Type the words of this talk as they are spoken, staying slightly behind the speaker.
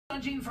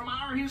Judging from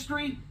our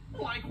history,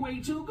 like way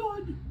too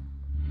good.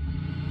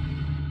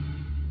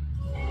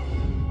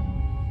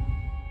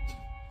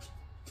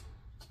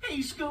 Hey,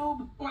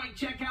 Scoob, like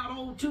check out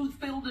old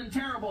Tooth-Filled and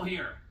Terrible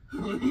here.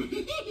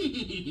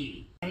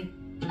 Hey.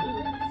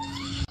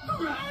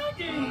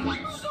 Dragging!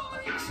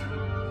 Zoinks!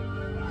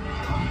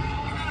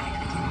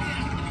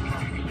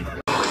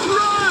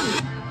 Run!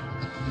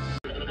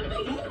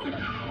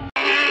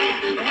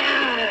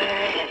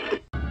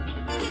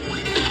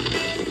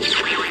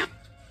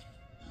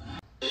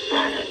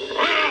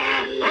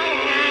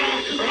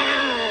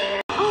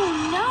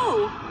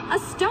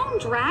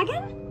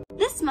 Dragon?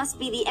 This must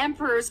be the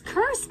Emperor's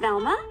curse,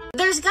 Velma.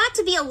 There's got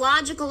to be a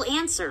logical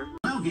answer.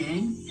 Well,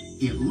 gang,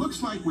 it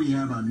looks like we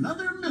have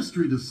another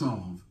mystery to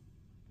solve.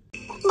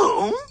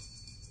 Oh?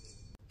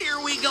 Here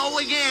we go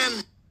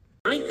again.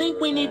 I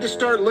think we need to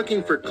start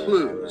looking for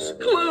clues.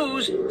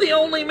 Clues? The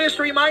only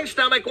mystery my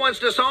stomach wants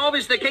to solve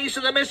is the case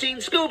of the missing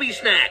Scooby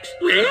snacks.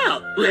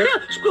 Well,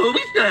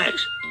 Scooby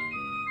snacks.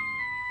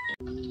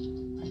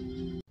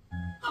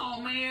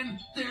 Oh man,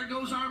 there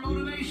goes our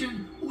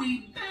motivation.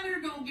 We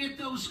better go get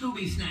those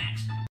Scooby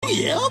snacks.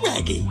 Yeah,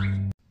 Shaggy.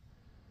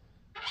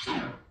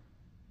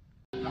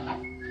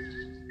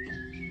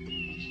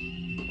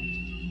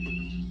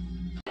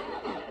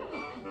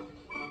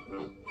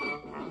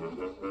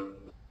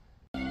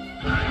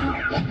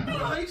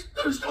 Right,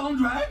 the Stone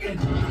Dragon.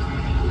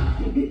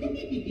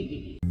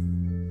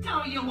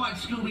 Tell you what,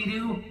 Scooby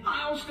Doo,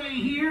 I'll stay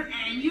here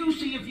and you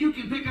see if you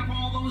can pick up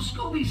all those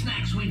Scooby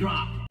snacks we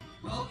dropped.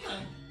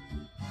 Okay.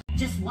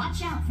 Just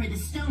watch out for the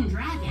Stone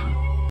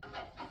Dragon.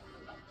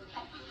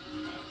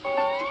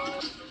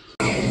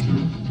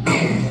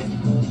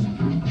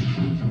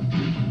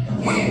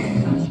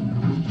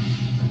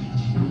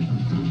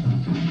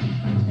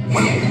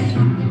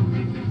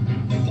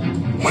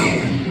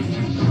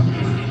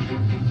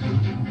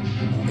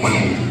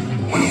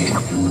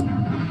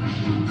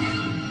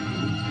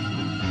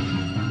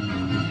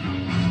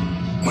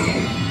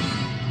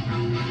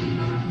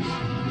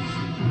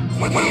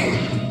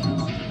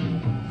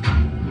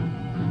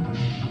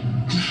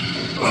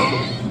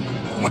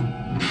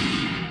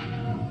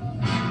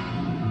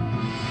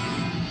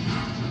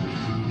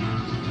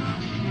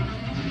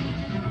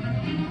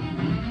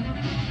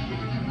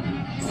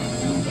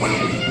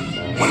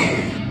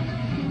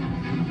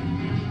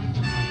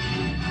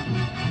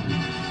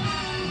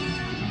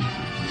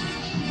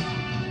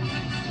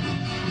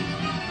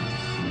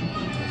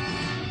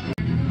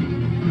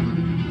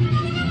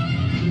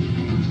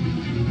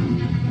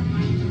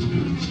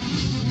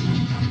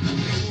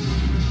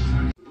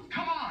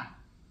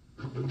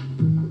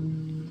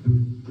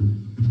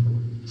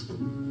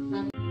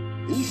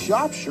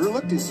 Shop sure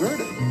looked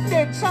deserted.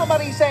 Did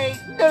somebody say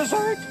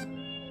dessert?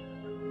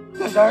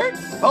 Dessert?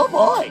 Oh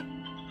boy.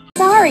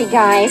 Sorry,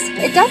 guys.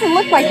 It doesn't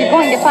look like you're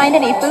going to find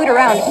any food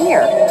around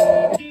here.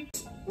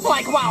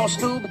 Like wow,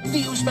 Scoob, do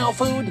you smell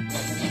food?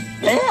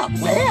 Yeah,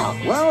 well.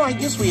 Well, I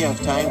guess we have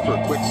time for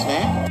a quick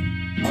snack.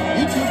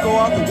 You two go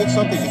off and get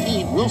something to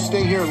eat. We'll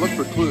stay here and look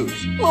for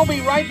clues. We'll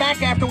be right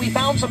back after we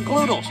found some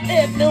gloodles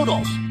and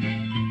noodles.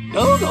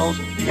 Noodles?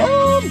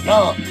 Yum,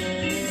 yum.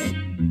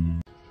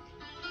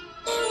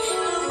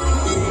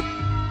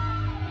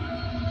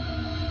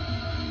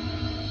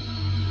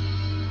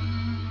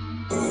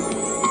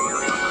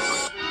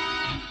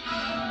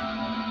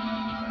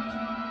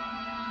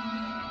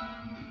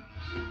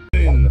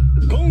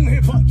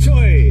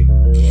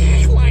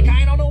 Like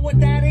I don't know what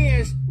that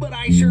is, but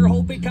I sure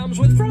hope it comes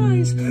with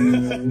fries.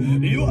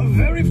 You are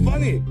very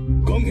funny.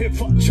 Gong Hei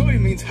Fat Choi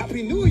means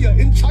Happy New Year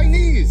in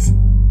Chinese.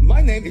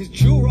 My name is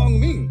Zhu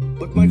Rongming,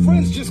 but my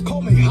friends just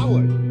call me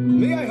Howard.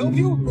 May I help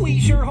you? We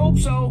sure hope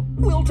so.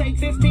 We'll take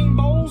 15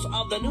 bowls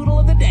of the noodle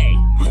of the day.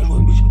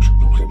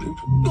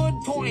 Good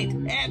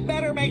point. And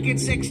better make it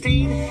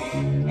 16.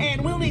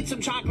 And we'll need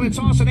some chocolate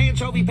sauce and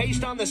anchovy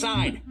paste on the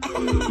side.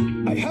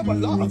 I have a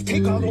lot of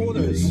takeout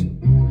orders.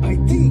 I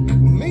think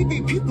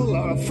maybe people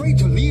are afraid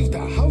to leave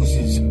their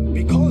houses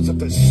because of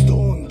the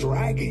Stone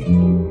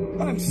Dragon.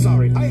 I'm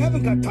sorry, I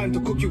haven't got time to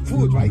cook you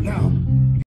food right now.